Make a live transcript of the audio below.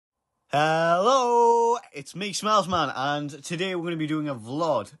Hello, it's me, Smellsman, and today we're going to be doing a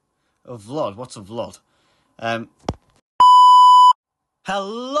vlog. A vlog? What's a vlog?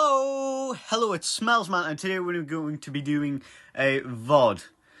 Hello, it's Smellsman, and today we're going to be doing a VOD.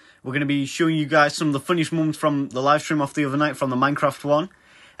 We're going to be showing you guys some of the funniest moments from the live stream of the other night from the Minecraft one,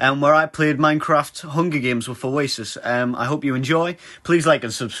 where I played Minecraft Hunger Games with Oasis. I hope you enjoy. Please like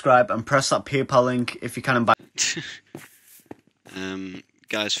and subscribe, and press that PayPal link if you can. And buy.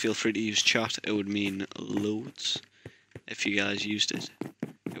 Guys, feel free to use chat. It would mean loads if you guys used it.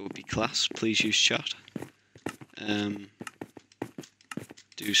 It would be class. Please use chat.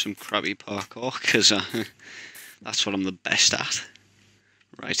 Do some crappy parkour, because that's what I'm the best at.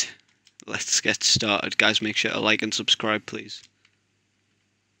 Right, let's get started. Guys, make sure to like and subscribe, please.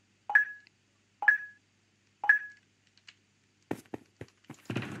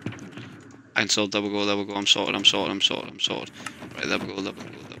 I'm sorted, there we go, I'm sorted. Right, there we go.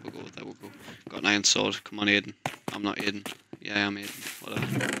 Got an iron sword, come on Aiden. I'm not Aiden. Yeah, I'm Aiden,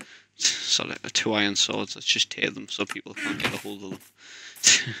 whatever. Sorry, 2 iron swords, let's just tear them so people can't get a hold of them.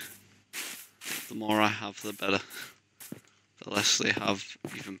 The more I have, the better. The less they have,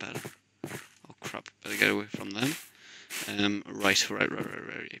 even better. Oh crap, better get away from them. Right.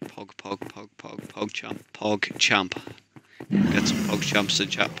 Pog champ. Get some pog champs in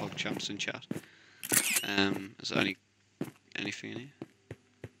chat, is there anything in here?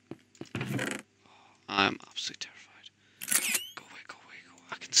 I'm absolutely terrified. Go away.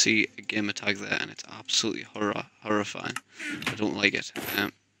 I can see a gamer tag there and it's absolutely horrifying. I don't like it.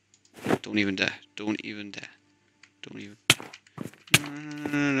 Don't even dare. No,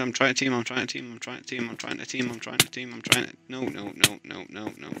 I'm trying to team. No.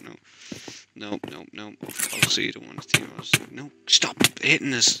 Obviously you don't want to team us. No, stop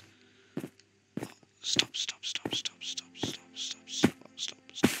hitting us. Stop.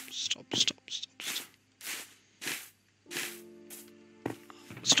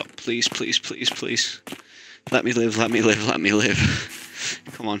 Stop, please. Let me live.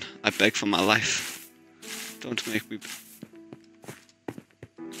 Come on, I beg for my life. Don't make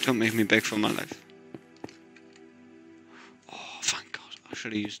me beg for my life. Oh, thank God. I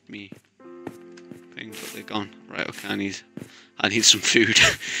should have used me thing, but they're gone. Right, okay, I need some food.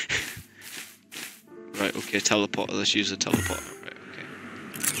 Right, okay, teleporter. Let's use a teleporter. Right, okay.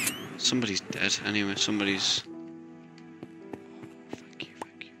 Somebody's dead. Anyway, somebody's... Oh, thank you.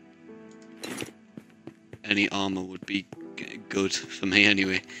 Any armor would be good for me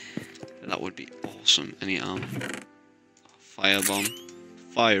anyway. That would be awesome. Any armor. Fireball.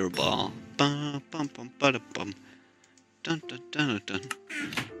 Bum, bum. Dun.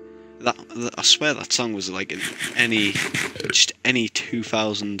 I swear that song was like in any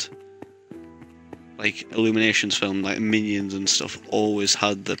 2000 like Illuminations film, like Minions and stuff, always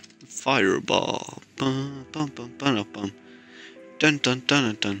had the fireball. Bum. Dun.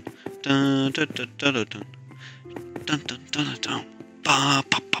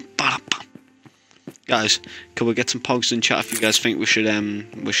 Guys, can we get some pogs in chat if you guys think we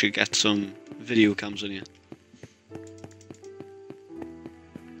should get some video cams in here?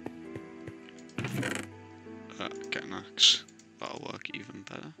 Get an axe. That'll work even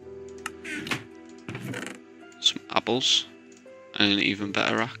better. Some apples. And an even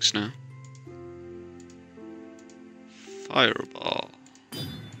better axe now. Fireball.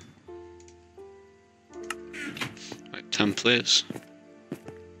 Right, 10 players.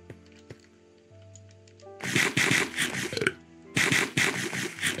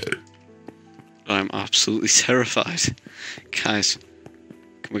 I'm absolutely terrified. Guys,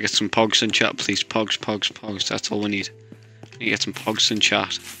 can we get some pogs in chat, please? Pogs. That's all we need. We need to get some pogs in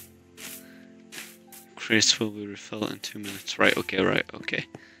chat. Crates will be refilled in 2 minutes. Right, okay. Right, okay.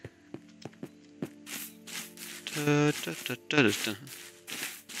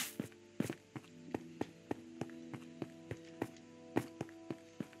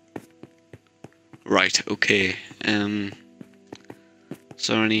 Is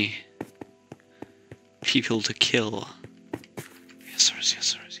there any people to kill? Yes, there is.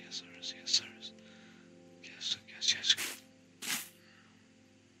 Yes.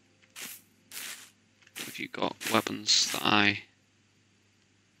 Have you got weapons that I...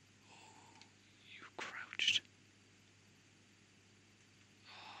 Oh, you crouched.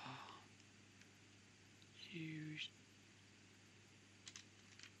 Oh, you...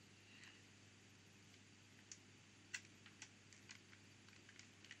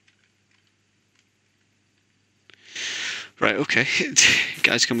 Right, okay.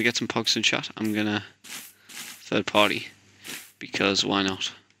 Guys, can we get some pogs in chat? I'm gonna third party, because why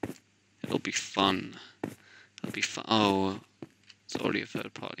not? It'll be fun. Oh, it's already a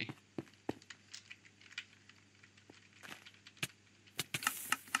third party.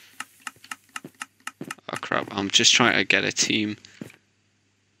 I'm just trying to get a team.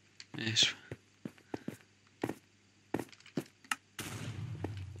 Yes.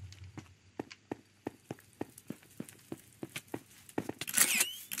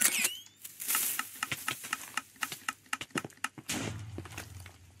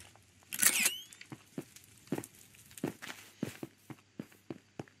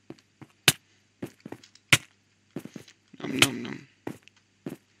 Nom nom nom.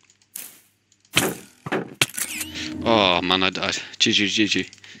 Oh man, I died. GG.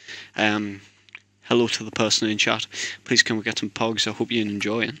 Hello to the person in chat. Please can we get some pogs? I hope you're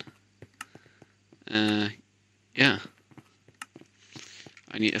enjoying. Yeah.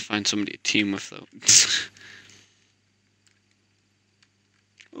 I need to find somebody to team with though.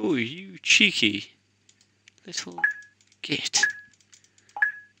 Oh, you cheeky little git.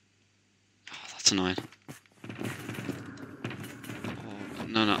 Oh, that's annoying. Oh,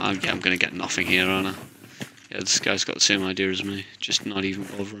 no, yeah, I'm gonna get nothing here, aren't I? Yeah, this guy's got the same idea as me, just not even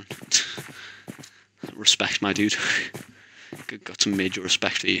bothering. Respect, my dude. Got some major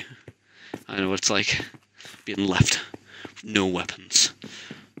respect for you. I know what it's like being left with no weapons,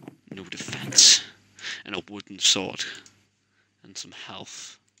 no defense, and a wooden sword, and some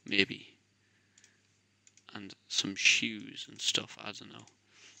health, maybe, and some shoes and stuff. I don't know.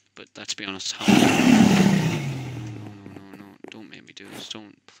 But let's be honest. No, don't make me do this.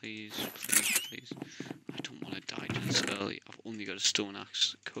 Don't, please. I don't want to die this early. I've only got a stone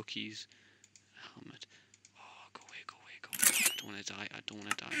axe, cookies, helmet. Oh, go away. I don't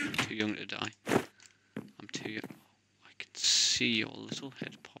want to die. I'm too young to die. I'm too young. Oh, I can see your little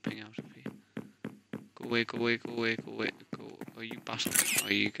head popping out of here. Go away. Are you battling?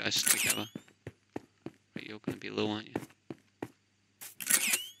 Are you guys together? Right, you're going to be low, aren't you?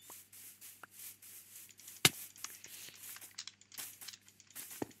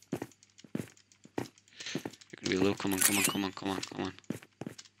 You're going to be low. Come on. Come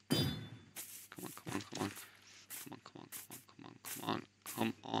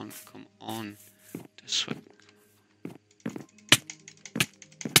on. This way.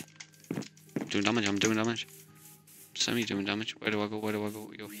 I'm doing damage. Semi-doing damage. Where do I go?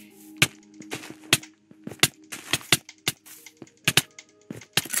 Yo.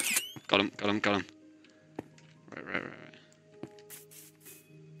 Got him. Right.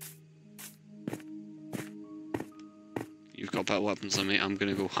 You've got better weapons than me. I'm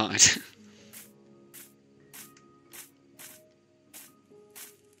gonna go hide.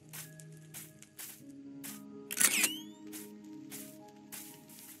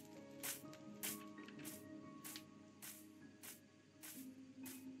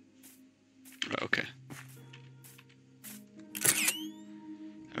 Right, okay.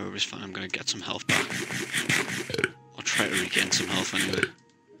 Everybody's fine. I'm gonna get some health back. I'll try to regain some health anyway.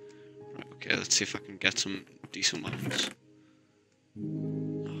 Right, okay, let's see if I can get some decent weapons.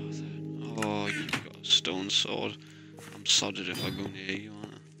 Oh, you've got a stone sword. I'm sodded if I go near you,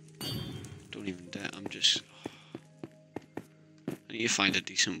 aren't I? Don't even dare. I'm just... I need to find a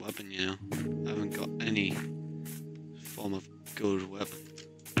decent weapon, you know. I haven't got any form of good weapon.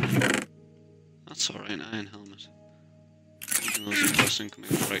 That's alright, an iron helmet. Even though there's a person coming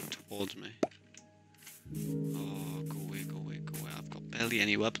right towards me. Oh, go away. I've got barely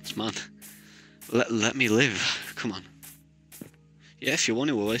any weapons, man. Let me live. Come on. Yeah, if you want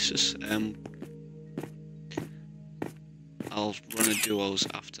to, Oasis, I'll run a duos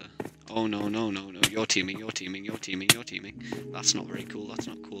after. Oh, no. You're teaming. That's not very cool. That's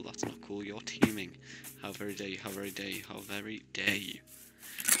not cool. You're teaming. How very dare you.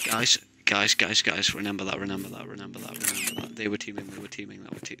 Guys, remember that. They were teaming. They were teaming.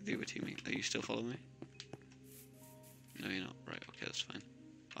 Are you still following me? No, you're not. Right, okay, that's fine.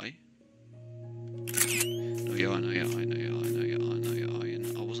 Are you? No, you are.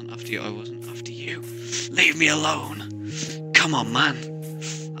 I wasn't after you. Leave me alone. Come on, man.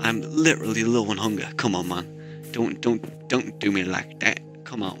 I'm literally low on hunger. Come on, man. Don't do me like that.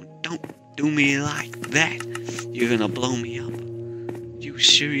 Come on. Don't do me like that. You're gonna blow me up. You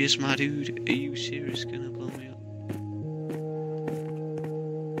serious, my dude? Are you serious? Gonna blow me up?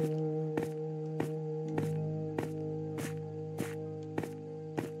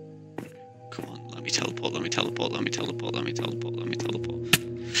 Come on, let me teleport.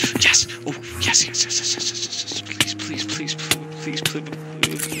 Yes! Oh, yes.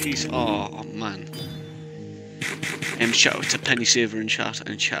 Please. Oh, man. Shout out to Penny Saver in chat,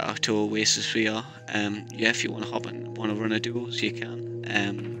 and shout out to Oasis VR. Yeah, if you want to hop and want to run a duos, you can.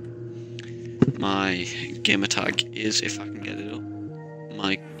 My gamer tag is, if I can get it up,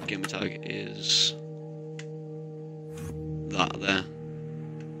 my gamer tag is that there.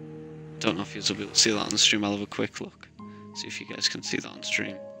 Don't know if you'll be able to see that on the stream. I'll have a quick look. See if you guys can see that on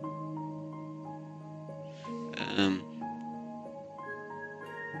stream.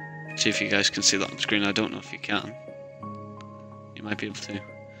 See if you guys can see that on screen. I don't know if you can. You might be able to.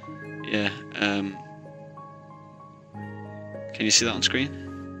 Yeah. Can you see that on screen?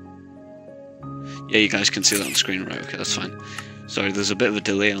 Yeah, you guys can see that on screen, right? Okay, that's fine. Sorry, there's a bit of a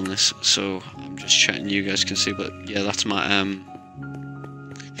delay on this, so I'm just checking you guys can see. But yeah, that's my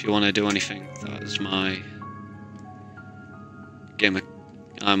if you want to do anything, that is my game.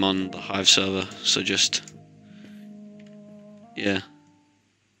 I'm on the Hive server, so just yeah.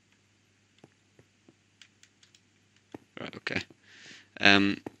 Right, okay.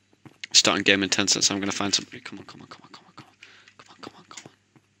 Starting game in 10 seconds. I'm gonna find somebody. Come on.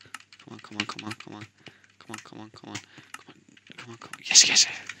 Yes.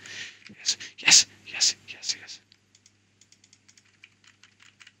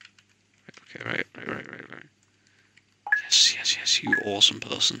 Right. Yes, you awesome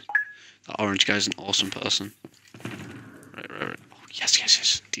person. That orange guy's an awesome person. Right. Oh,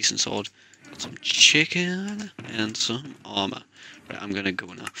 yes. Decent sword. Got some chicken and some armor. Right, I'm gonna go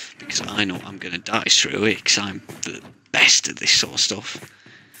now because I know I'm gonna die straight away because I'm the best at this sort of stuff.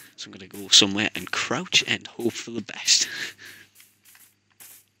 So I'm gonna go somewhere and crouch and hope for the best.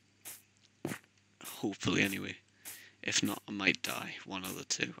 Hopefully, anyway. If not, I might die. One of the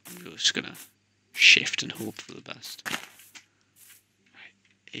two. I'm just gonna shift and hope for the best. Right,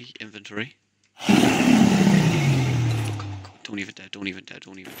 inventory. Don't even dare.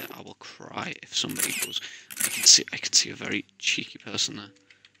 I will cry if somebody goes. I can see a very cheeky person there.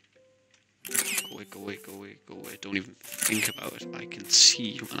 Go away. Don't even think about it. I can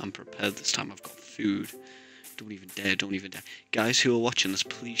see you and I'm prepared this time. I've got food. Don't even dare. Guys who are watching this,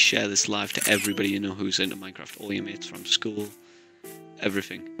 please share this live to everybody you know who's into Minecraft. All your mates from school.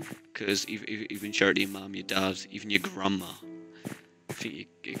 Everything. Because even Charity, your mum, your dad, even your grandma. I think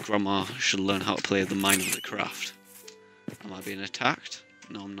your grandma should learn how to play the Mine of the Craft. Am I being attacked?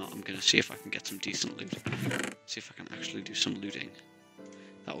 No, I'm not. I'm going to see if I can get some decent loot. See if I can actually do some looting.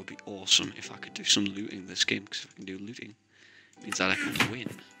 That would be awesome if I could do some looting this game, because if I can do looting, it means that I can win.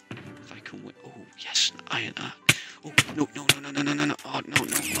 If I can win. Oh, yes, iron axe. Oh, no. Oh, no.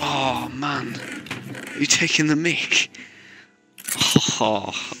 Oh, man. Are you taking the mic?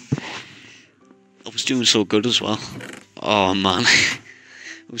 Oh. I was doing so good as well. Oh, man. I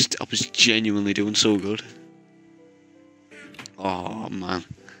was genuinely doing so good. Oh, man.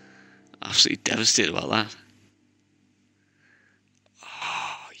 Absolutely devastated about that.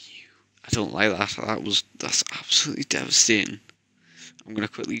 I don't like that. That's absolutely devastating. I'm gonna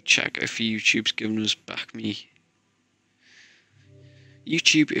quickly check if YouTube's giving us back me.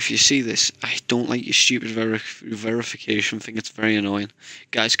 YouTube, if you see this, I don't like your stupid verification thing. It's very annoying.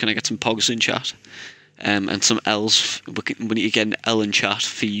 Guys, can I get some pogs in chat? And some L's. We need to get an L in chat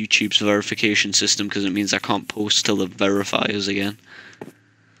for YouTube's verification system because it means I can't post till they verify us again.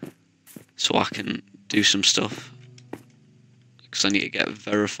 So I can do some stuff. Because I need to get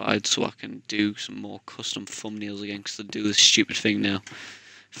verified so I can do some more custom thumbnails again, because I do this stupid thing now.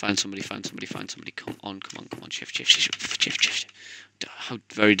 Find somebody. Come on. Shift. How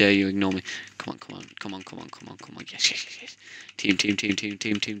very dare you ignore me. Come on. Yes. Team.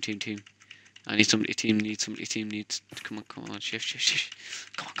 I need somebody. Team needs. Come on. Shift.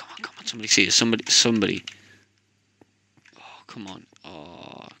 Come on. Somebody see us. Somebody. Oh, come on.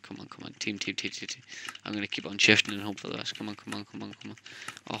 Oh, come on. Team. I'm gonna keep on shifting and hope for the best. Come on.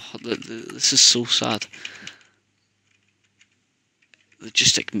 Oh, this is so sad. They're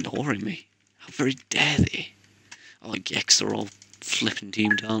just ignoring me. How very dare they? Oh, yes, they're all flipping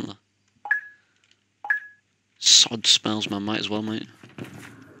teamed, aren't they? Sod smells, man. Might as well, mate.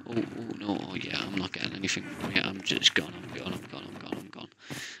 Oh, no. Oh, yeah, I'm not getting anything. Yeah, I'm just gone. I'm gone.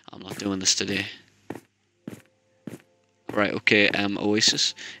 I'm not doing this today. Right, okay,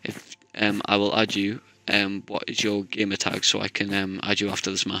 Oasis. If I will add you. What is your gamer tag so I can add you after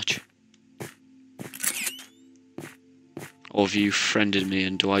this match? Or have you friended me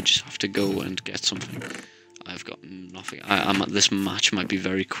and do I just have to go and get something? I've got nothing. This match might be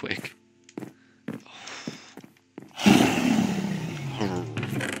very quick.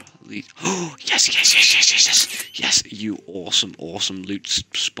 Oh, yes, you awesome loot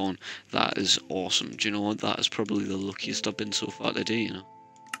spawn. That is awesome. Do you know what? That is probably the luckiest I've been so far today, you know.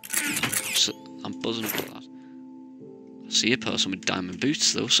 I'm buzzing for that. I see a person with diamond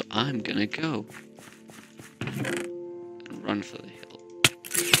boots though, so I'm gonna go and run for the hill.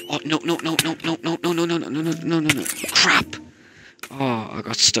 Oh, no. Crap! Oh, I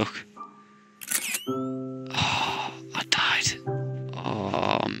got stuck. Oh, I died.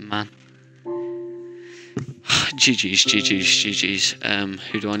 Oh, man. GG's.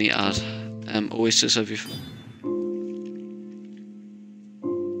 Who do I need to add? Oasis, have you?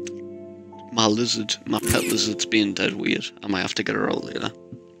 My pet lizard's being dead weird. I might have to get her out later.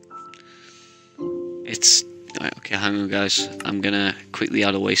 It's... Right, okay, hang on guys. I'm gonna quickly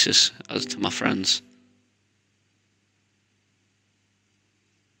add Oasis as to my friends.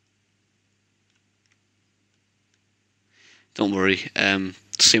 Don't worry,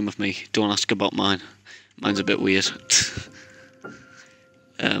 same with me. Don't ask about mine. Mine's a bit weird.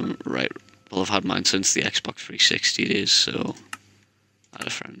 Right, well I've had mine since the Xbox 360 days, so... Add a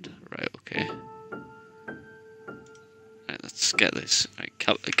friend. Right, okay. Right, let's get this. Right,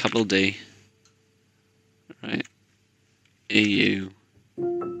 capital D. Right. EU.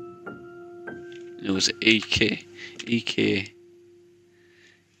 No, it's EK. EK.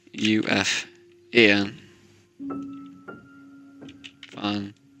 UFAN.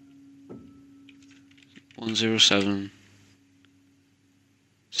 Fan. 107.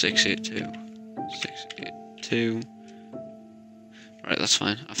 682. 682. Right, that's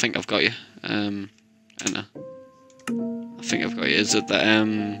fine. I think I've got you. Enter. I think I've got you. Is it the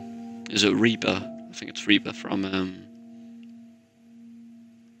is it Reaper? I think it's Reaper from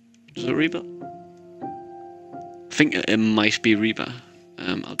is it Reaper? I think it might be Reaper.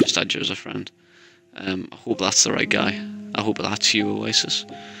 I'll just add you as a friend. I hope that's the right guy. I hope that's you, Oasis.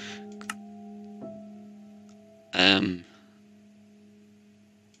 There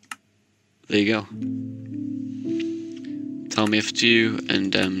you go. Tell me if it's you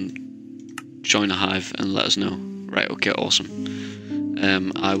and join a hive and let us know. Right, okay, awesome.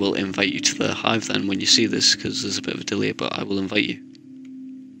 I will invite you to the hive then when you see this, because there's a bit of a delay, but I will invite you.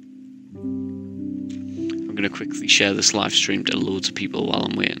 I'm going to quickly share this live stream to loads of people while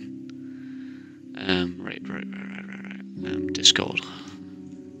I'm waiting. Right. Discord.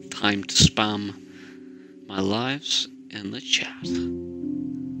 Time to spam my lives in the chat.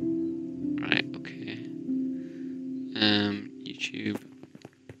 Right, okay. YouTube.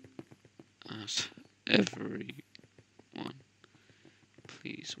 Ask everyone,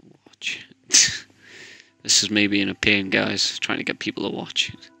 please watch. This is me being a pain, guys, trying to get people to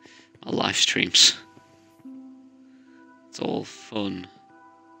watch my live streams. It's all fun.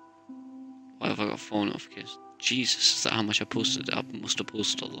 Why have I got phone notifications? Jesus, is that how much I posted? I must have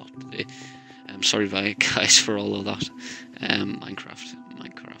posted a lot today. Sorry guys for all of that. Minecraft.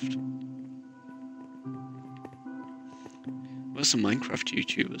 Where's the Minecraft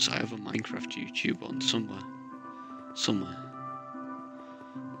YouTubers? I have a Minecraft YouTube on somewhere.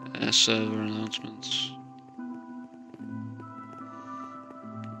 Server announcements.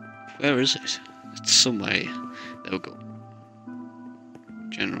 Where is it? It's somewhere. There we go.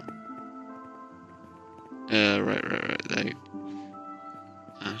 General. Right. There you go.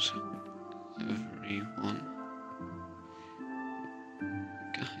 Ask everyone.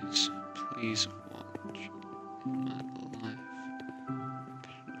 Guys, please watch my live.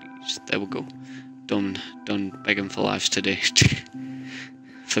 Please. There we go. Done begging for lives today.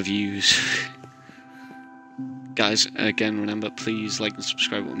 For views. Guys, again, remember, please like and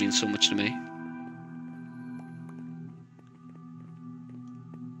subscribe. It would mean so much to me.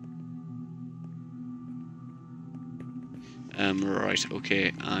 Right,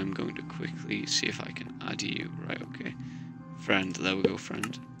 okay, I'm going to quickly see if I can add you. Right, okay. Friend, there we go,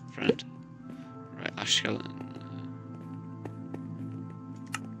 friend. Right, Ash Skeleton.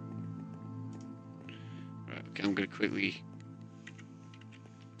 Right, okay, I'm going to quickly...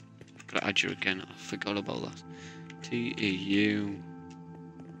 Gotta add you again, I forgot about that. T-E-U...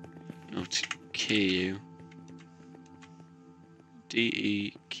 No, K-U...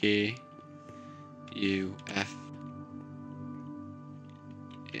 D-E-K-U-F...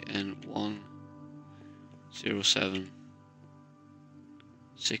 N 107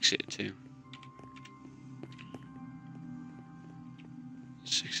 682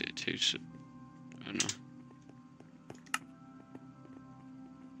 682. So, I don't know.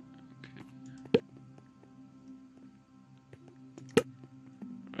 Okay.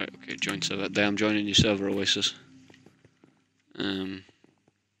 Right. Okay. Join server. There, I'm joining your server, Oasis.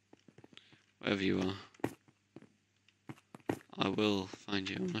 Wherever you are. I will find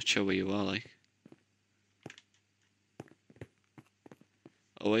you. I'm not sure where you are, like.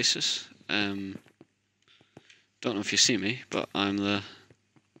 Oasis. Don't know if you see me, but I'm the...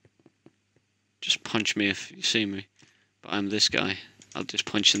 Just punch me if you see me. But I'm this guy. I'll just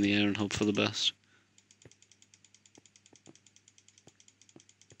punch in the air and hope for the best.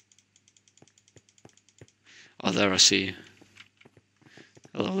 Oh, there I see you.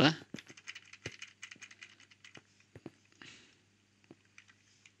 Hello there.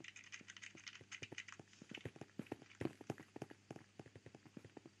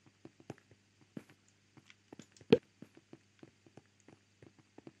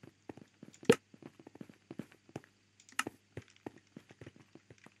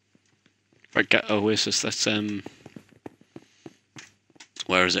 Right, get Oasis. That's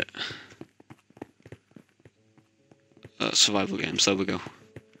where is it? Survival games. There we go.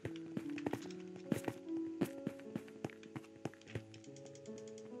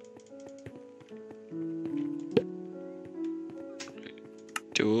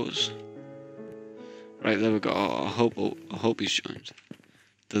 Doors. Right, there we go. I hope he's joined.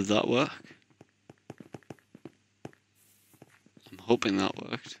 Did that work? I'm hoping that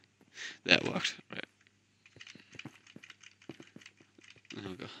worked. That worked. Right. There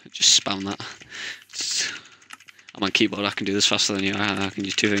we go. Just spam that. I'm on keyboard. I can do this faster than you. I can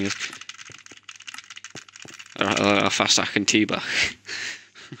use 2 fingers. How fast I can teabag.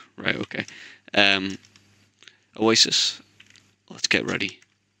 Right. Okay. Oasis. Let's get ready.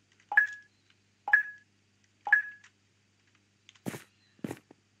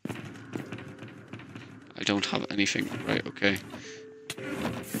 I don't have anything. Right, okay.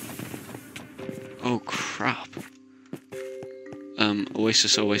 Oh, crap.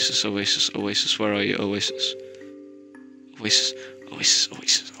 Oasis, Oasis, Oasis, Oasis. Where are you, Oasis? Oasis, Oasis,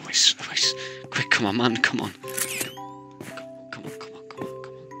 Oasis, Oasis, Oasis. Quick, come on, man, come on. Come on, come on, come on,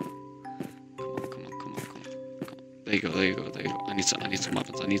 come on. Come on, come on, come on, come on. There you go, there you go, there you go. I need some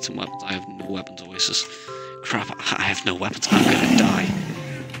weapons, I need some weapons. I have no weapons, Oasis. Crap, I have no weapons, I'm gonna die.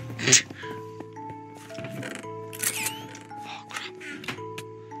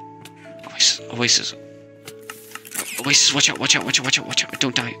 Oasis. Oasis, watch out, watch out, watch out, watch out, watch out.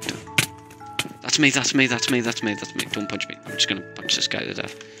 Don't die. That's me, that's me, that's me, that's me, that's me. Don't punch me. I'm just gonna punch this guy to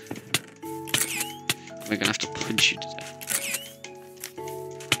death. We're gonna have to punch you to death.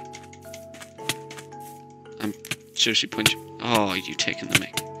 I'm seriously punching. Oh, you taking the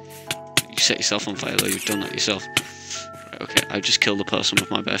mic. You set yourself on fire though, you've done that yourself. Right, okay, I've just killed the person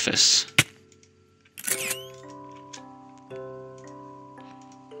with my bare fists.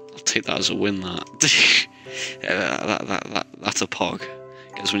 Take that as a win. That that's a pog.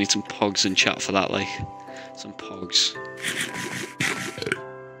 Guys, we need some pogs in chat for that. Like some pogs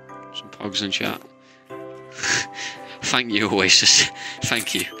in chat. Thank you, Oasis.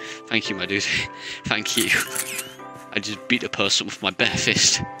 Thank you, my dude. Thank you. I just beat a person with my bare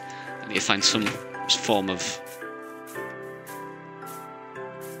fist. I need to find some form of.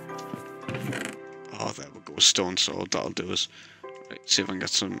 Oh, there we go. Stone sword. That'll do us. Right, see if I can get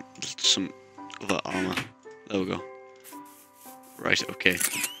some other armor. There we go. Right, okay.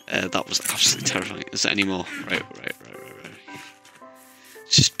 That was absolutely terrifying. Is there any more? Right.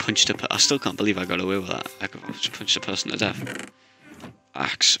 Just punched I still can't believe I got away with that. I just punched a person to death.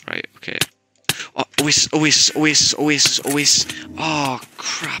 Axe, right, okay. Oh, Oasis. Oh,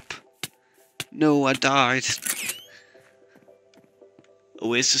 crap. No, I died.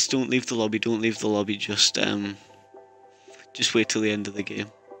 Oasis, don't leave the lobby, just wait till the end of the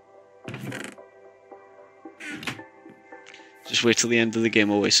game. Just wait till the end of the game,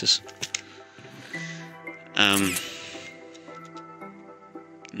 Oasis. And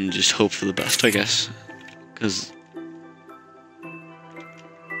just hope for the best, I guess. Because...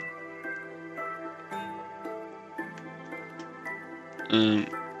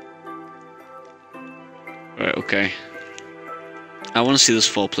 right, okay. I want to see this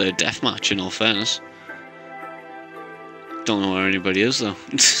 4-player deathmatch, in all fairness. Don't know where anybody is though.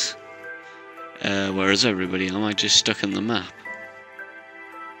 Where is everybody? Am I just stuck in the map?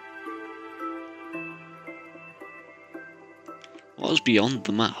 What is beyond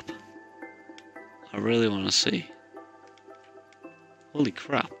the map? I really want to see. Holy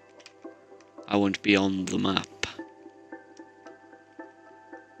crap. I went beyond the map.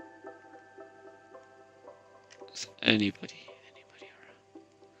 Is anybody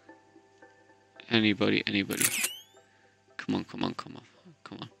around? Anybody. Come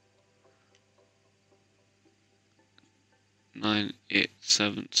on. 9, 8,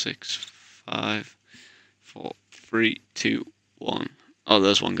 7, 6, 5, 4, 3, 2, 1. Oh,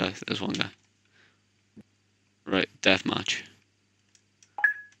 there's one guy. Right, deathmatch.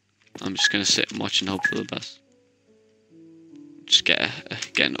 I'm just gonna sit and watch and hope for the best. Just get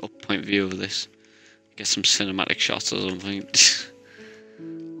an up point view of this. Get some cinematic shots or something.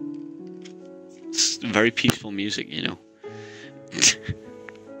 It's very peaceful music, you know.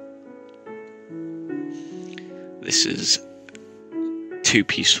 This is too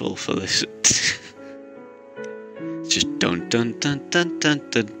peaceful for this. It's just dun dun dun dun dun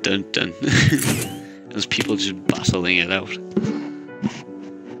dun dun dun. There's people just battling it out.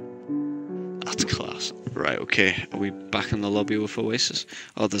 That's class. Right, okay. Are we back in the lobby with Oasis?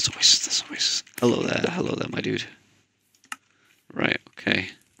 Oh, there's Oasis. Hello there, my dude. Right, okay.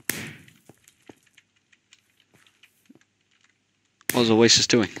 What's Oasis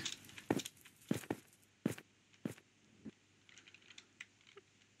doing?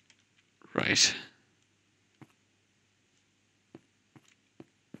 Right.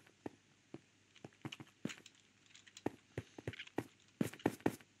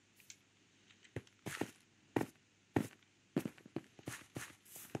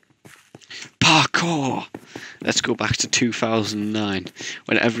 Parkour! Let's go back to 2009,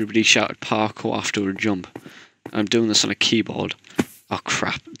 when everybody shouted parkour after a jump. I'm doing this on a keyboard. Oh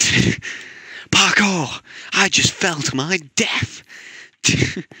crap. Parkour! I just fell to my death!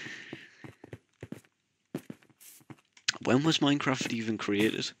 When was Minecraft even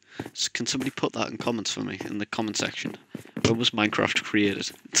created? Can somebody put that in comments for me, in the comment section? When was Minecraft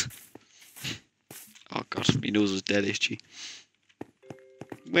created? Oh god, my nose is dead itchy.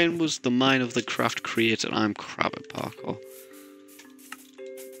 When was the mine of the craft created? I'm crap at parkour.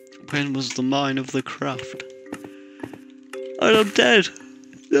 When was the mine of the craft? And I'm dead!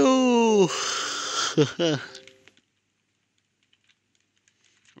 No!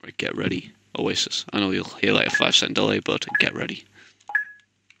 Right, get ready. Oasis. I know you'll hear like a 5-second delay, but get ready.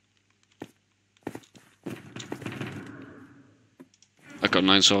 I got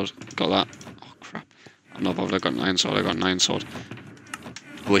 9 sword. Got that. Oh crap. I'm not bothered. I got 9 sword. I got 9 sword.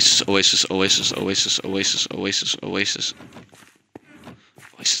 Oasis, Oasis, Oasis, Oasis, Oasis, Oasis, Oasis.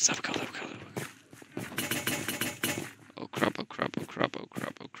 Oasis, there we go, there we go, there we go. Oh crap, oh crap, oh crap, oh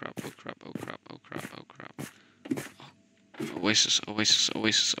crap, oh crap, oh crap, oh crap, oh crap, oh crap. Oh. Oasis, Oasis,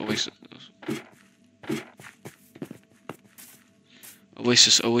 Oasis, Oasis.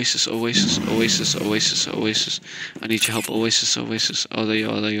 Oasis, Oasis, Oasis, Oasis, Oasis, Oasis. I need your help, Oasis, Oasis. Oh, there you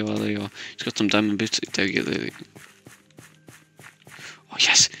are, there you are, there you are. He's got some diamond boots. There you go, there you go. Oh,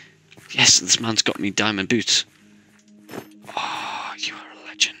 yes! Yes, this man's got me diamond boots. Oh, you are a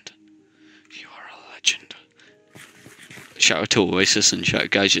legend. You are a legend. Shout out to Oasis and shout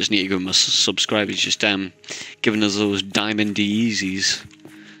out, guys, just need to give him a subscribe. He's just giving us those diamond Yeezys.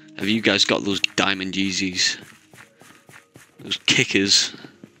 Have you guys got those diamond Yeezys? Those kickers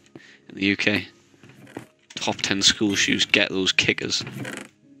in the UK. Top 10 school shoes, get those kickers.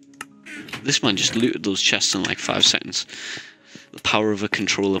 This man just looted those chests in like 5 seconds. The power of a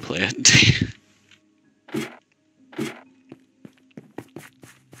controller player.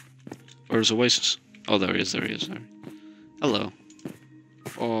 Where's Oasis? Oh, there he is, there he is, there he is. Hello.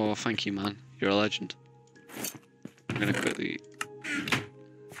 Oh, thank you, man. You're a legend. I'm gonna quickly...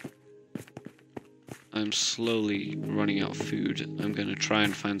 I'm slowly running out of food. I'm gonna try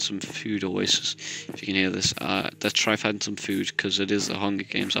and find some food, Oasis. If you can hear this, let's try find some food, because it is the Hunger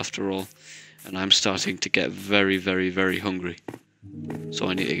Games after all. And I'm starting to get very, very, very hungry. So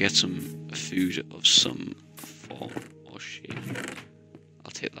I need to get some food of some form or shape.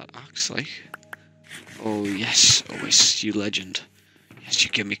 I'll take that axe, like. Oh, yes, Oasis, you legend. Yes, you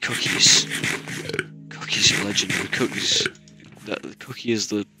give me cookies. Cookies, you legendary cookies. The cookie is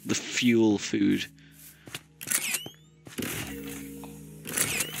the fuel food.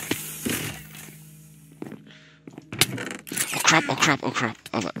 Oh crap, oh crap, oh crap.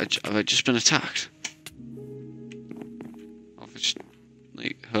 Have I just been attacked? I've just,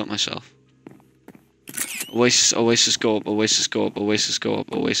 like, hurt myself. Oasis, Oasis go up, Oasis go up, Oasis go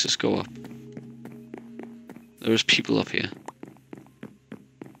up, Oasis go up. There's people up here.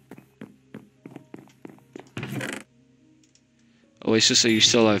 Oasis, are you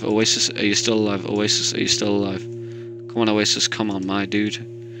still alive? Oasis, are you still alive? Oasis, are you still alive? Come on, Oasis, come on, my dude.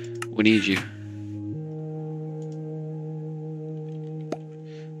 We need you.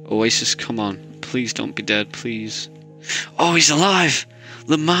 Oasis, come on. Please don't be dead, please. Oh, he's alive!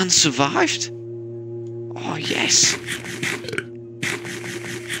 The man survived? Oh, yes.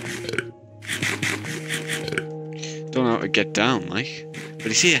 Don't know how to get down, like. But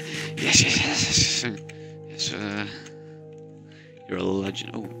he's here. Yes, yes, yes, yes. Yes, you're a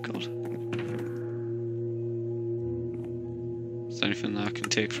legend. Oh, God. Is there anything that I can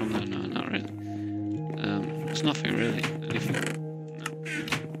take from there? No, not really. There's nothing really. Anything?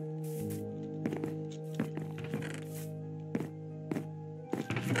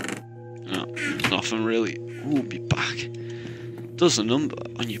 No. No, nothing really. Ooh, be back. Does the number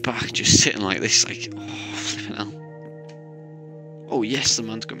on your back just sitting like this, like, oh, flipping hell. Oh, yes, the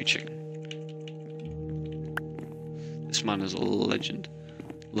man's got me chicken. This man is a legend.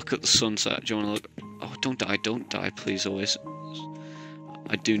 Look at the sunset. Do you want to look? Oh, don't die, please, always.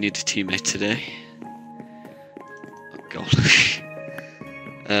 I do need a teammate today. Oh, God.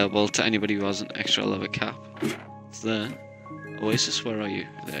 Well, to anybody who has an extra leather cap, it's there. Oasis, where are you?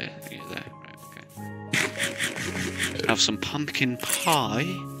 There, you're there. Right, okay. Have some pumpkin pie.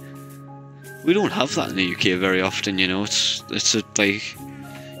 We don't have that in the UK very often, you know. It's like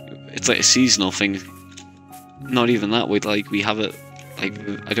a seasonal thing. Not even that. We have it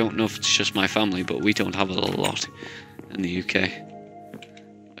like, I don't know if it's just my family, but we don't have it a lot in the UK.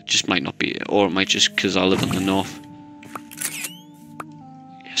 It just might not be, or it might just because I live in the north.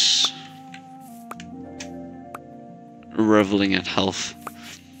 Yes. Reveling in health.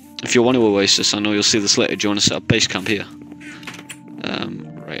 If you want to Oasis, I know you'll see this later. Do you want to set up base camp here?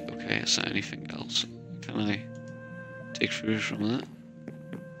 Right, okay, is there anything else? Can I take food from that?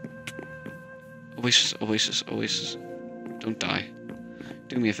 Oasis, Oasis, Oasis. Don't die.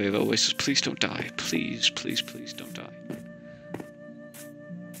 Do me a favour, Oasis, please don't die. Please, please, please don't die.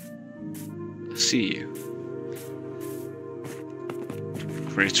 I'll see you.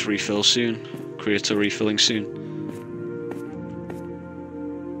 Crates refill soon. Crates are refilling soon.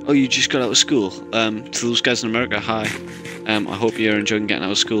 Oh, you just got out of school. To those guys in America, hi. I hope you're enjoying getting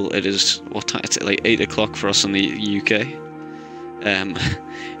out of school. It is, what time? It's like 8 o'clock for us in the UK.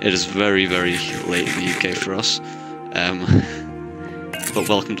 It is very, very late in the UK for us. But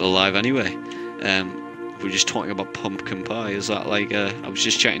welcome to live anyway. We're just talking about pumpkin pie. Is that like, I was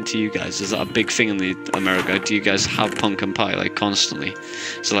just chatting to you guys, is that a big thing in the America? Do you guys have pumpkin pie like constantly?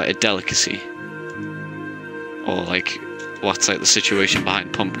 Is it like a delicacy? Or like, what's like the situation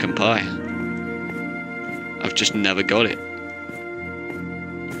behind pumpkin pie? I've just never got it.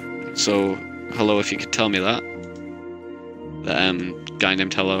 So, hello if you could tell me that. Guy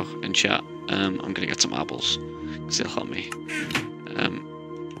named Hello in chat. I'm gonna get some apples, because they'll help me.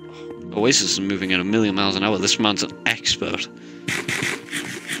 Oasis is moving at 1,000,000 miles an hour. This man's an expert.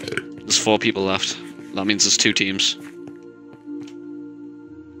 There's 4 people left. That means there's 2 teams.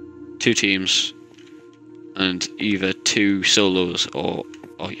 2 teams. And either 2 solos or...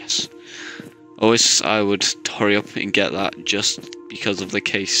 oh yes. Oasis, I would hurry up and get that just because of the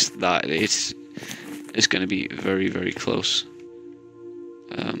case that it is going to be very, very close.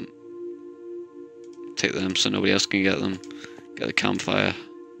 Take them so nobody else can get them. Get the campfire.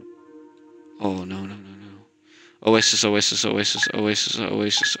 Oh, no, no, no, no. Oasis, Oasis, Oasis, Oasis,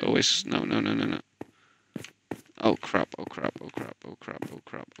 Oasis, Oasis. No, no, no, no, no. Oh crap, oh crap, oh crap, oh crap, oh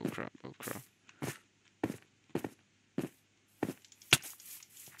crap, oh crap, oh crap.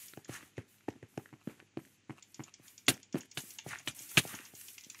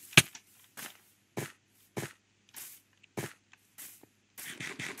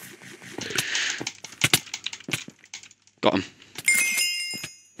 Got him.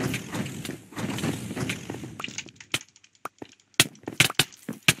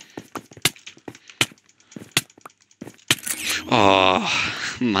 Oh,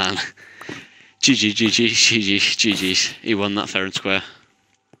 man. GG, GG, GG, GG's. He won that fair and square.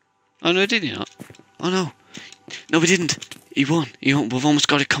 Oh, no, did he not? Oh, no. No, we didn't. He won. He won. We've almost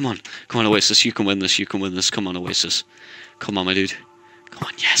got it. Come on. Come on, Oasis. You can win this. You can win this. Come on, Oasis. Come on, my dude. Come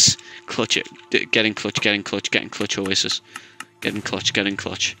on, yes. Clutch it. Get in clutch, get in clutch, get in clutch, Oasis. Get in clutch, get in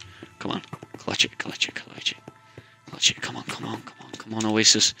clutch. Come on. Clutch it, clutch it, clutch it. Clutch it. Come on, come on, come on, come on,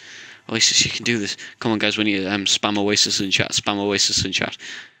 Oasis. Oasis, you can do this. Come on, guys, we need to spam Oasis in chat. Spam Oasis in chat.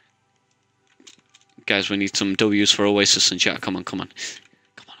 Guys, we need some W's for Oasis in chat. Come on, come on.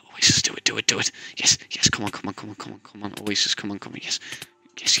 Come on, Oasis, do it, do it, do it. Yes, yes, come on, come on, come on, come on, come on, Oasis, come on, come on, yes.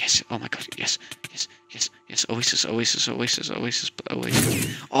 Yes, yes, oh my god, yes, yes, yes, yes, Oasis, Oasis, Oasis, Oasis,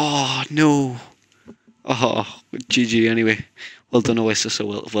 Oasis. Oh, no. Oh, GG anyway. Well done, Oasis, so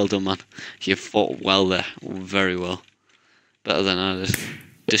well done, man. You fought well there, very well. Better than I did.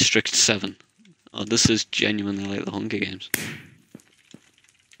 District 7. Oh, this is genuinely like the Hunger Games.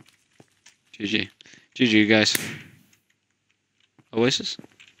 GG. GG, guys. Oasis?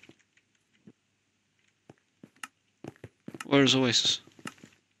 Where is Oasis?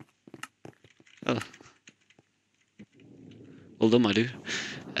 Oh. Well done, my dude.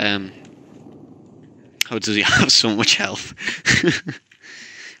 How does he have so much health?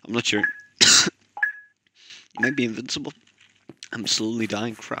 I'm not sure. He might be invincible. I'm slowly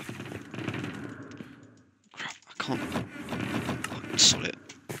dying. Crap. Crap, I can't. Oh, sorry.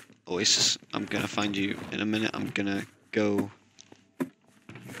 Oasis, I'm gonna find you in a minute. I'm gonna go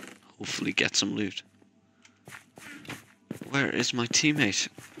hopefully get some loot. Where is my teammate?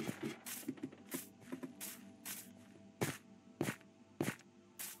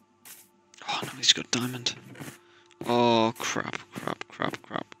 Oh no, he's got diamond. Oh crap, crap, crap,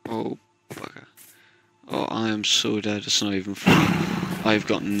 crap. Oh bugger. Oh, I am so dead, it's not even funny. I've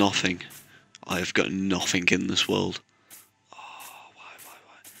got nothing. I've got nothing in this world. Oh, why?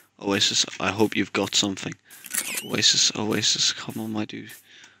 Oasis, I hope you've got something. Oasis, Oasis, come on, my dude.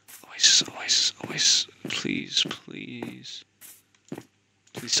 Oasis, Oasis, Oasis, please, please.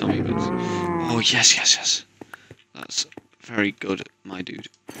 Please tell me about this. Oh, yes, yes, yes. That's very good, my dude.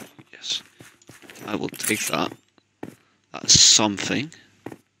 Yes. I will take that. That's something.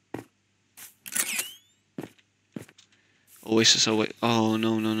 Oasis, oh wait, oh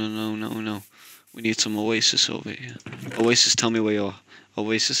no. We need some Oasis over here. Oasis, tell me where you are.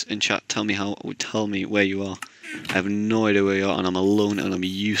 Oasis in chat, tell me where you are. I have no idea where you are, and I'm alone, and I'm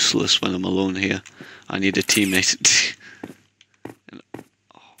useless when I'm alone here. I need a teammate.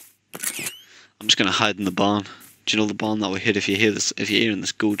 I'm just gonna hide in the barn. Do you know the barn that we hit? If you're hearing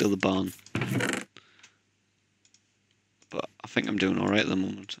this, go to the barn. But I think I'm doing alright at the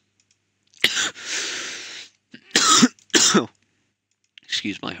moment.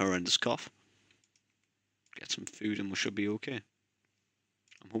 Excuse my horrendous cough. Get some food and we should be okay.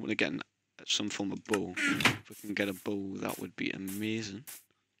 I'm hoping to get some form of bow. If we can get a bow, that would be amazing.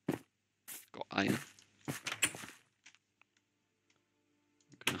 Got iron.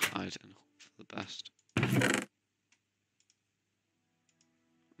 I'm gonna hide and hope for the best.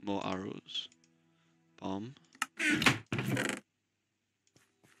 More arrows. Bomb.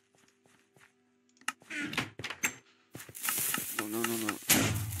 No.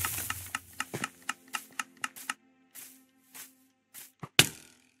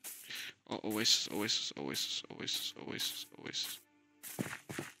 Oh, Oasis.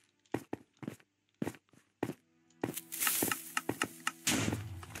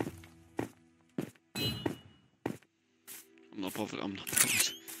 I'm not bothered.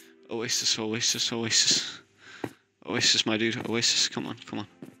 Oasis. Oasis, my dude. Oasis, come on.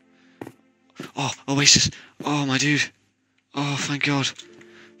 Oh, Oasis. Oh, my dude. Oh, thank God.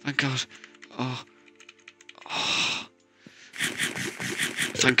 Oh.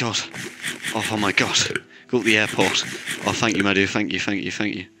 Thank God. Oh my God. Go to the airport. Oh, thank you, my dude. Thank you.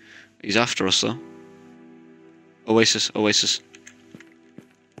 He's after us, though. Oasis.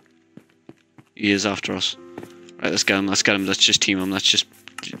 He is after us. Right, let's get him. Let's just team him. Let's just...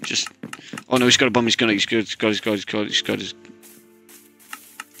 Oh no, he's got a bomb. He's got his...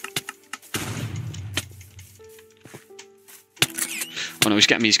 Oh no, he's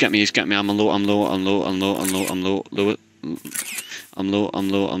getting me. I'm low.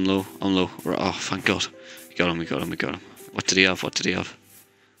 Right, oh, thank God. We got him. What did he have? Lots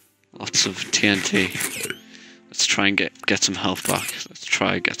of TNT. Let's try and get some health back. Let's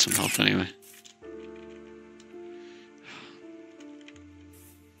try and get some health anyway.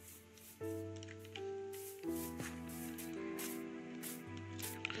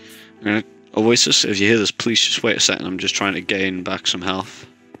 Oasis, if you hear this, please just wait a second. I'm just trying to gain back some health.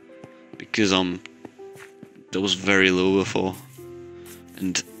 Because that was very low before.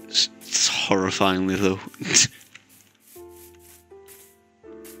 And it's horrifyingly low.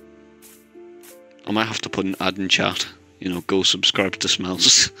 I might have to put an ad in chat. You know, go subscribe to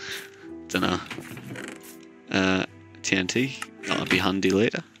Smells. Dunno. TNT, that'll be handy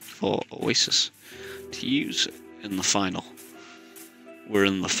later for Oasis to use in the final. We're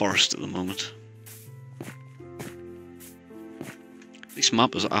in the forest at the moment. This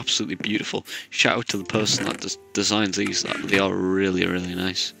map is absolutely beautiful. Shout out to the person that designs these. They are really, really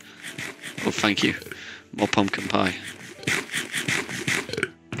nice. Oh, thank you. More pumpkin pie.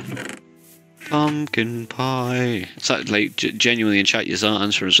 Pumpkin pie. Is that, like, genuinely in chat, is that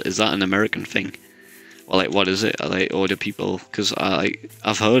answer, is that an American thing? Or, like, what is it? Like, or do people... Because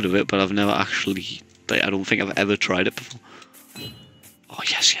I've heard of it, but I've never actually... Like, I don't think I've ever tried it before. Oh,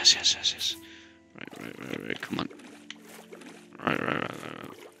 yes. Right. Come on. Right.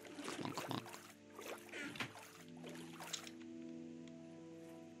 Come on.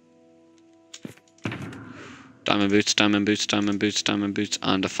 Diamond boots,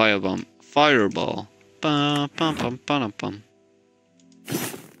 and a firebomb. Fireball. Bum.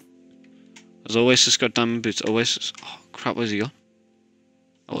 Has Oasis got diamond boots? Oasis. Oh, crap, where's he gone?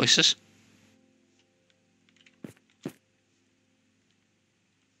 Oasis?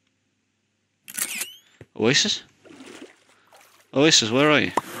 Oasis, where are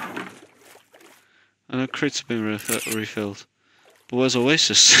you? I know crates have been refilled. But where's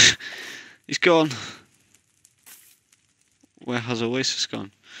Oasis? He's gone. Where has Oasis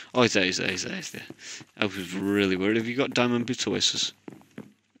gone? Oh, he's there. I was really worried. Have you got diamond boots, Oasis?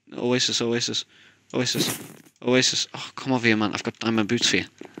 Oasis. Oh, come over here, man. I've got diamond boots for you.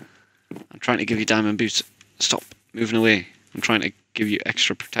 I'm trying to give you diamond boots. Stop moving away. I'm trying to give you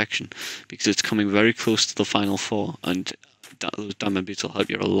extra protection because it's coming very close to the final four, and those diamond boots will help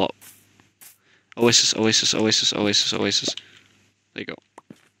you a lot. Oasis. There you go.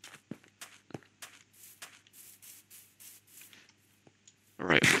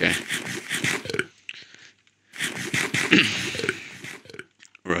 Right,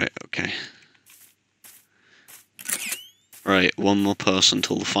 okay. Right, one more person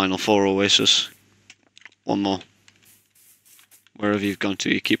till the final four, Oasis. One more. Wherever you've gone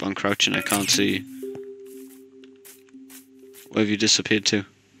to, you keep on crouching. I can't see you. Where have you disappeared to?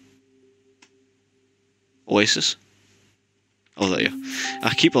 Oasis? Oh, there you are.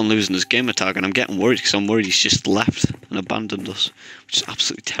 I keep on losing this gamer tag, and I'm getting worried because I'm worried he's just left and abandoned us, which is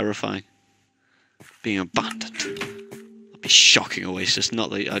absolutely terrifying. Being abandoned. That'd be shocking, Oasis.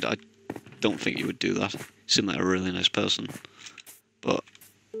 Not that I don't think you would do that. You seem like a really nice person. But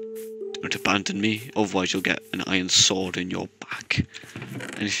don't abandon me, otherwise you'll get an iron sword in your back.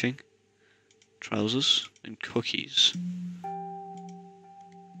 Anything? Trousers and cookies.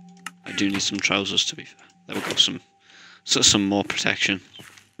 I do need some trousers, to be fair. There we go, some more protection.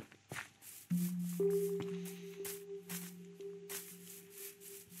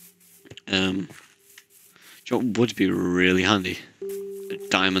 Do you know what would be really handy? A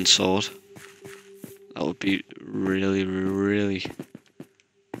diamond sword. That would be really, really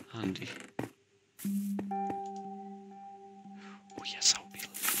handy. Oh yes, that would be.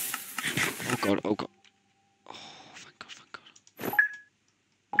 Oh god, oh god. Oh, thank god, thank god.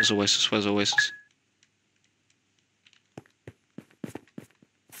 Where's Oasis? Where's Oasis?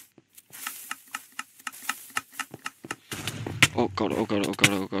 Oh god, oh god, oh god,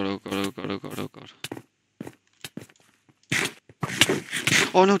 oh god, oh god, oh god, oh god, oh god.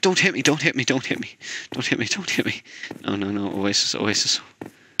 Oh no, don't hit me, don't hit me, don't hit me. Don't hit me, don't hit me. No, no, no, Oasis, Oasis.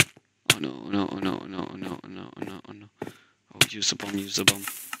 Oh no, no, no, no, no, no, no, no. Oh, use the bomb, use the bomb.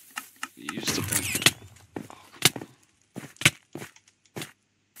 Use the bomb.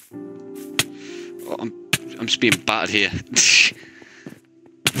 Oh, I'm just being battered here.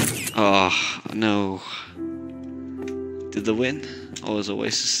 Oh, no. Did they win? Or is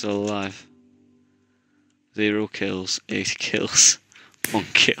Oasis still alive? 0 kills, 8 kills, 1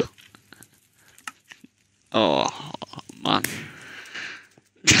 kill. Oh, man.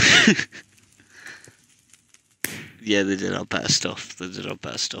 Yeah, they did our better stuff. They did our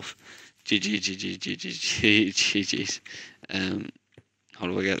better stuff. GG, GG, GG, GG's. How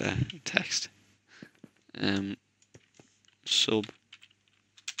do I get there? Text. Sub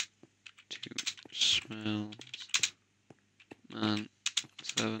to Smells Man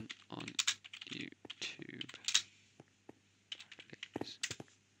 7 on YouTube. Please.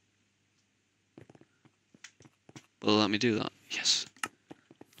 Will it let me do that? Yes.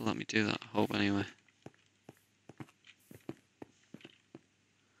 Let me do that. I hope anyway.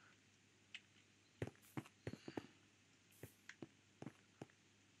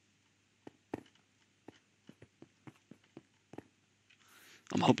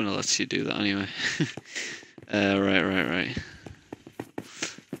 I'm hoping it lets you do that anyway. Right.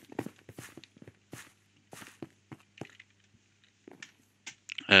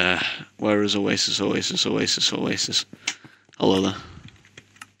 Where is Oasis? Hello there.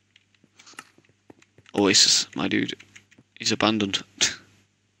 Oasis, my dude. He's abandoned.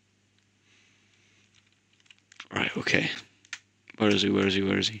 Right, okay. Where is he? Where is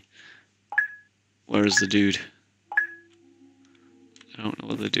the dude? I don't know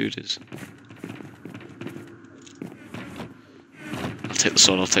where the dude is. I'll take the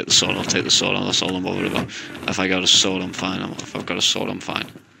sword, that's all I'm bothered about. If I got a sword, I'm fine. If I've got a sword, I'm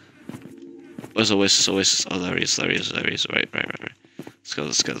fine. Where's Oasis? Oh, there he is. Right. Let's go.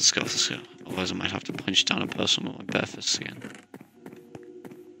 Otherwise I might have to punch down a person with my bare fists again.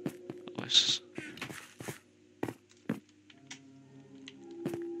 Oasis.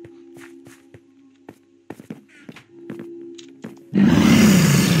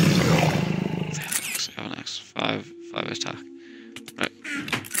 Next. 5 attack. Right.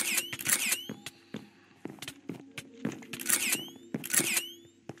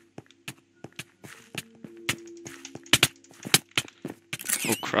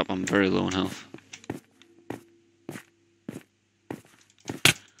 Oh crap, I'm very low in health.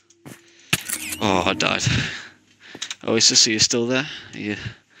 Oh, I died. Oasis, are you still there? Are you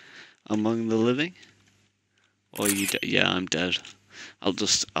among the living? Or are you dead? Yeah, I'm dead. I'll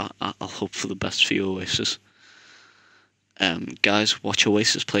hope for the best for you, Oasis. Guys, watch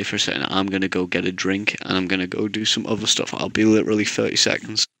Oasis play for a second. I'm gonna go get a drink and I'm gonna go do some other stuff. I'll be literally 30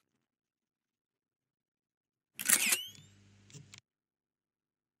 seconds.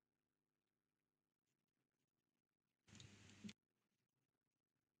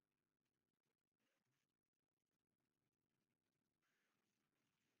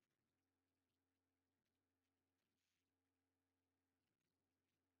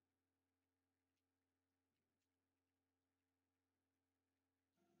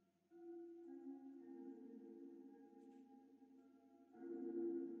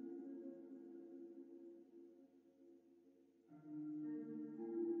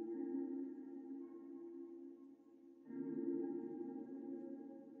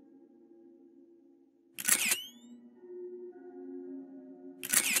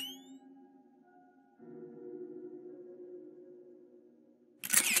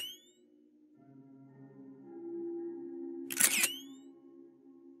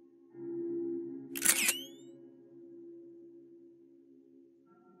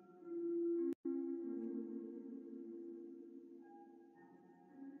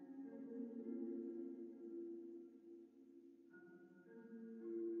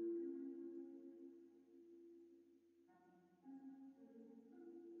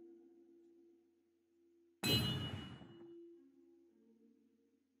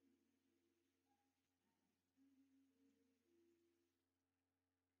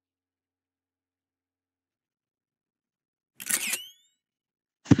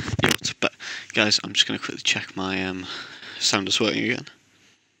 Guys, I'm just going to quickly check my sound is working again.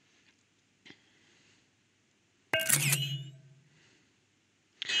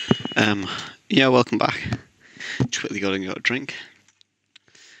 Yeah, welcome back. Just quickly got a drink.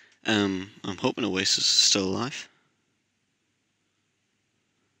 I'm hoping Oasis is still alive.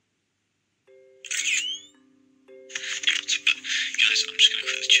 Guys, I'm just going to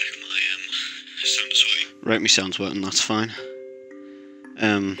quickly check my sound is working. Right, my sound's working, that's fine.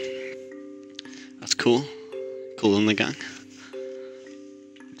 That's cool. Cool in the gang.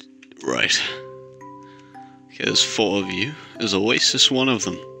 Right. Okay, there's 4 of you. Is Oasis one of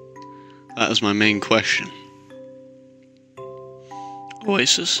them? That is my main question.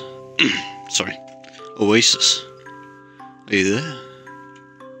 Oasis? Sorry. Oasis. Are you there?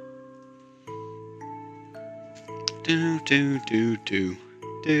 Do do do do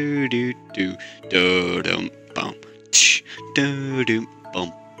do do do do dum bum do do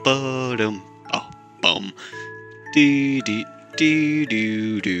bum ba dum bum dee dee dee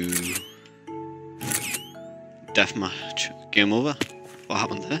doo doo. Deathmatch. Game over. What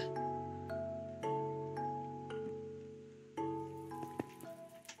happened there?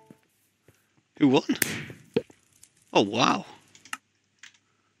 Who won? Oh wow.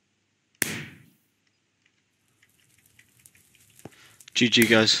 GG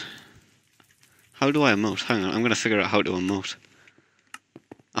guys. How do I emote? Hang on, I'm gonna figure out how to emote.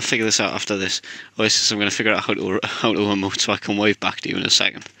 I'll figure this out after this. Oasis, I'm gonna figure out how to emote so I can wave back to you in a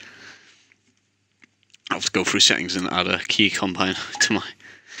second. I'll have to go through settings and add a key combine to my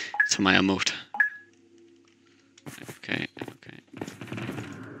emote. Okay.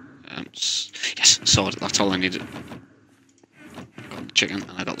 Yes, sword. That's all I needed. Got the chicken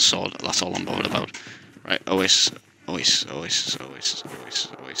and I got the sword. That's all I'm bothered about. Right, Oasis. Oh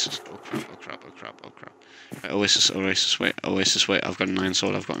crap. Right, Oasis, wait. I've got a 9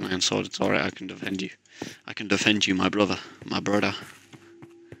 sword. It's alright. I can defend you. My brother.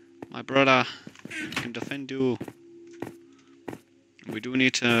 I can defend you. We do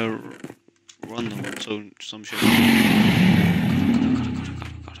need to run though, so some shit.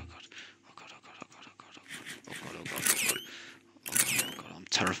 I'm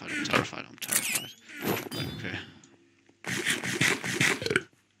terrified. Okay.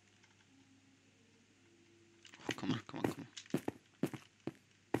 Oh, come on.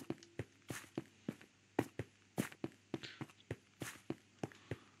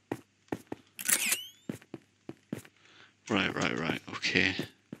 Right, okay.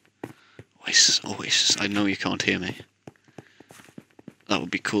 Oasis, I know you can't hear me. That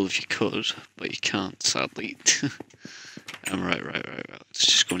would be cool if you could, but you can't, sadly. Right. Let's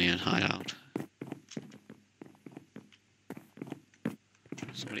just go in here and hide out.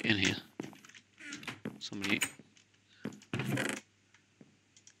 Somebody in here.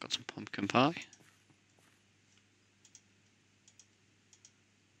 Got some pumpkin pie.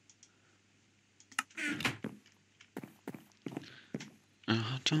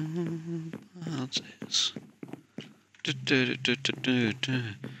 I don't want this. Bad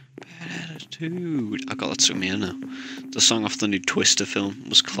attitude. I got that to me now. The song off the new Twister film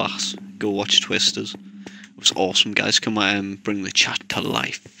was class. Go watch Twisters. It was awesome, guys. Come on, bring the chat to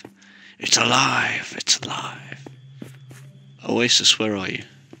life. It's alive. Oasis, where are you?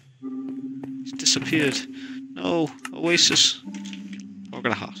 He's disappeared. No, Oasis. Oh, I've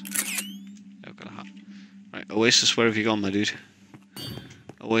got a hat. Right, Oasis, where have you gone, my dude?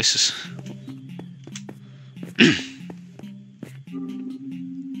 Oasis.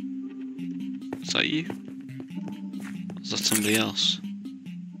 Is that you? Or is that somebody else?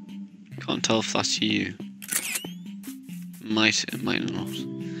 Can't tell if that's you. It might not.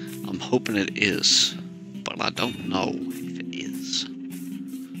 I'm hoping it is, but I don't know if it is.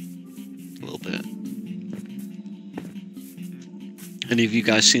 A little bit. Any of you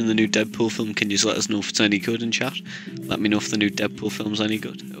guys seen the new Deadpool film? Can you just let us know if it's any good in chat? Let me know if the new Deadpool film's any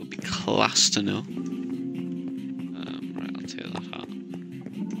good. It would be class to know. Right, I'll tear that hat.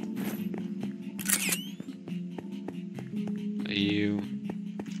 Are you...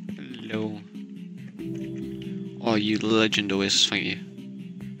 Hello. Oh, you legend, Oasis, thank you.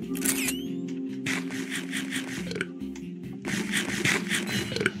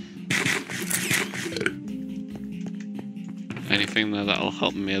 Anything there that'll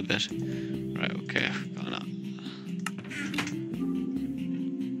help me a bit. Right, okay, I've got that.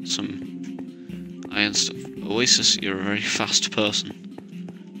 Some iron stuff. Oasis, you're a very fast person.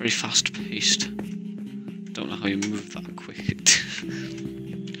 Very fast paced. Don't know how you move that quick.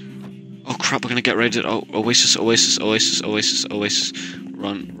 Oh crap, we're gonna get ready to... Oh, Oasis. Run.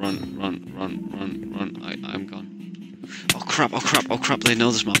 I'm gone. Oh crap, oh crap, oh crap, they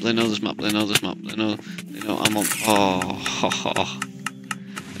know this map, they know this map, they know this map, they know I'm on. Oh, ha, ha.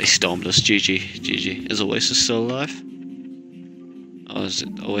 They stormed us. GG, GG. Is Oasis still alive? Oh, is it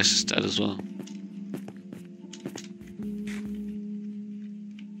Oasis dead as well?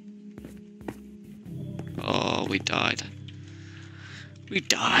 Oh, we died. We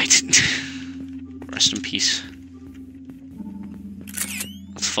died. Rest in peace.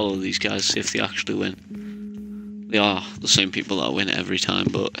 Let's follow these guys, see if they actually win. They are the same people that win every time,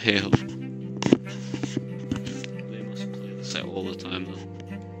 but hey ho. They must play the set all the time though.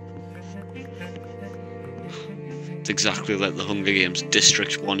 It's exactly like the Hunger Games.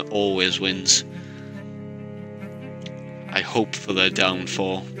 District 1 always wins. I hope for their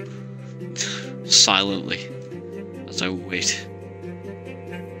downfall. Silently. As I wait.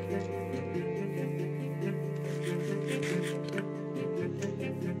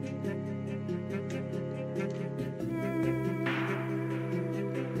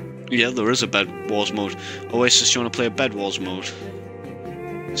 Yeah, there is a Bed Wars mode. Oasis, do you want to play a Bed Wars mode?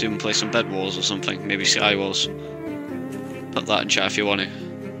 Let's even play some Bed Wars or something. Maybe Sky Wars. Put that in chat if you want to.